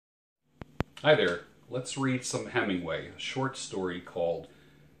Hi there. Let's read some Hemingway, a short story called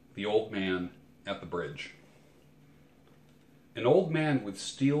The Old Man at the Bridge. An old man with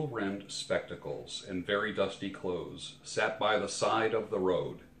steel-rimmed spectacles and very dusty clothes sat by the side of the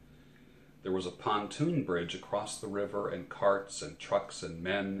road. There was a pontoon bridge across the river, and carts and trucks and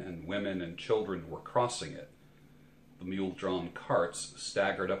men and women and children were crossing it. The mule-drawn carts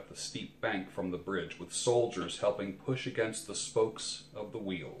staggered up the steep bank from the bridge, with soldiers helping push against the spokes of the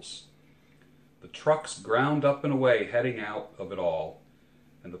wheels. The trucks ground up and away, heading out of it all,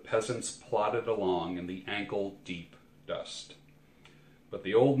 and the peasants plodded along in the ankle-deep dust. But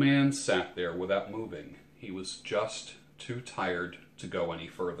the old man sat there without moving. He was just too tired to go any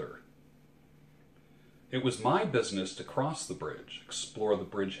further. It was my business to cross the bridge, explore the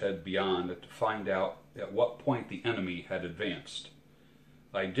bridgehead beyond, and to find out at what point the enemy had advanced.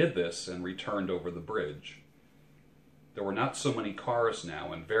 I did this and returned over the bridge. There were not so many cars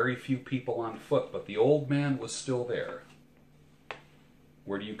now, and very few people on foot, but the old man was still there.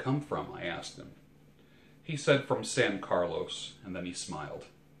 "Where do you come from?" I asked him. He said from San Carlos, and then he smiled.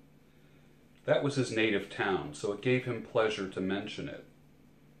 That was his native town, so it gave him pleasure to mention it.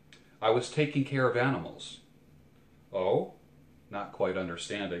 "I was taking care of animals." "Oh?" Not quite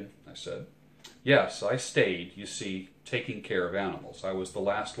understanding, I said. "Yes, I stayed, you see, taking care of animals. I was the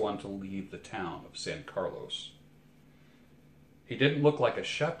last one to leave the town of San Carlos." He didn't look like a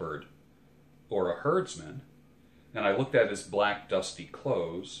shepherd or a herdsman, and I looked at his black, dusty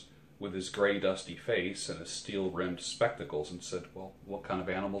clothes with his gray, dusty face and his steel-rimmed spectacles and said, "Well, what kind of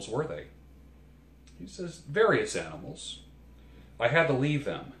animals were they?" He says, "Various animals. I had to leave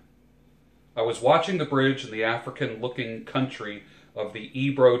them. I was watching the bridge in the African-looking country of the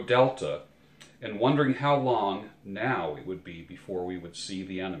Ebro Delta and wondering how long now it would be before we would see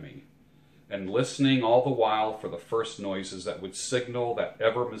the enemy, and listening all the while for the first noises that would signal that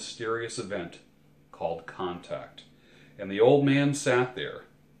ever-mysterious event called contact." And the old man sat there.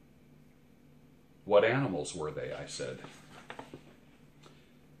 "What animals were they?" I said.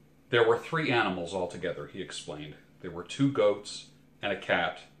 "There were 3 animals altogether," he explained. "There were 2 goats and a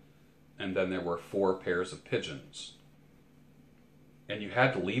cat, and then there were 4 pairs of pigeons." "And you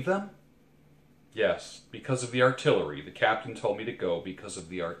had to leave them?" "Yes, because of the artillery. The captain told me to go because of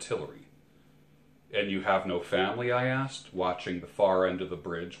the artillery." "And you have no family?" I asked, watching the far end of the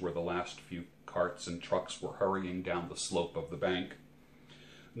bridge where the last few carts and trucks were hurrying down the slope of the bank.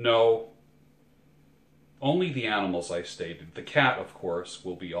 "No, only the animals," I stated. "The cat, of course,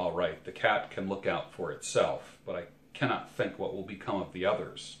 will be all right. The cat can look out for itself, but I cannot think what will become of the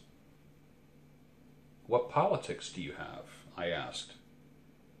others." "What politics do you have?" I asked.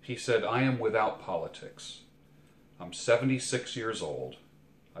 He said, "I am without politics. I'm 76 years old.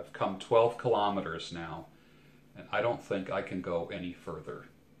 I've come 12 kilometers now, and I don't think I can go any further."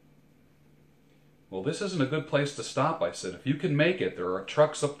 "Well, this isn't a good place to stop," I said. "If you can make it, there are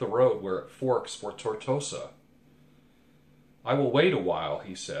trucks up the road where it forks for Tortosa." "I will wait a while,"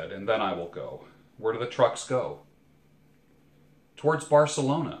 he said, "and then I will go." "Where do the trucks go?" "Towards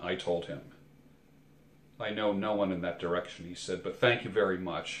Barcelona," I told him. "I know no one in that direction," he said, "but thank you very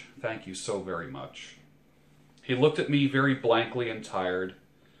much. Thank you so very much." He looked at me very blankly and tired,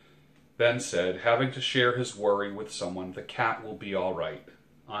 then said, having to share his worry with someone, "The cat will be all right,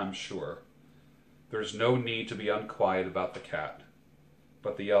 I'm sure. There's no need to be unquiet about the cat.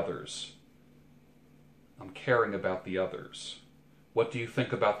 But the others. I'm caring about the others. What do you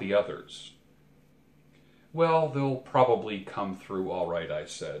think about the others?" "Well, they'll probably come through all right," I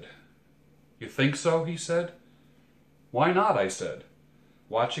said. "You think so?" he said. "Why not?" I said,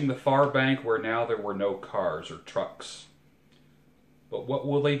 watching the far bank where now there were no cars or trucks. "But what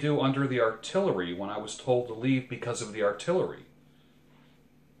will they do under the artillery when I was told to leave because of the artillery?"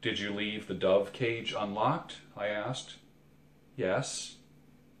 "Did you leave the dove cage unlocked?" I asked. "Yes."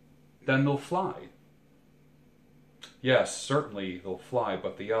 "Then they'll fly." "Yes, certainly they'll fly,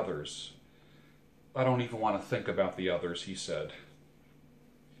 but the others. I don't even want to think about the others," he said.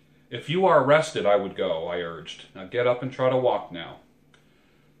 "If you are arrested, I would go," I urged. "Now get up and try to walk now."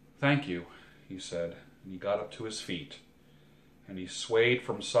 "Thank you," he said, and he got up to his feet, and he swayed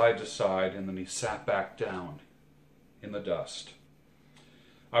from side to side, and then he sat back down in the dust.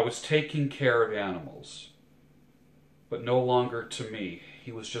 I was taking care of animals, but no longer to me.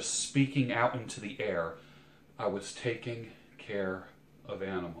 He was just speaking out into the air. I was taking care of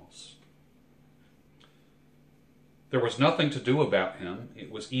animals. There was nothing to do about him.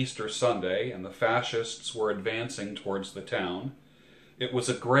 It was Easter Sunday, and the fascists were advancing towards the town. It was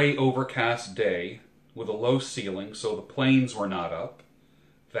a gray, overcast day, with a low ceiling, so the planes were not up.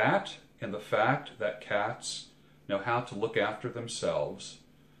 That, and the fact that cats know how to look after themselves,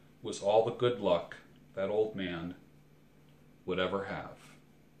 was all the good luck that old man would ever have.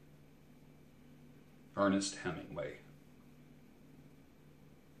 Ernest Hemingway.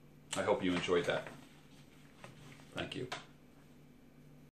 I hope you enjoyed that. Thank you.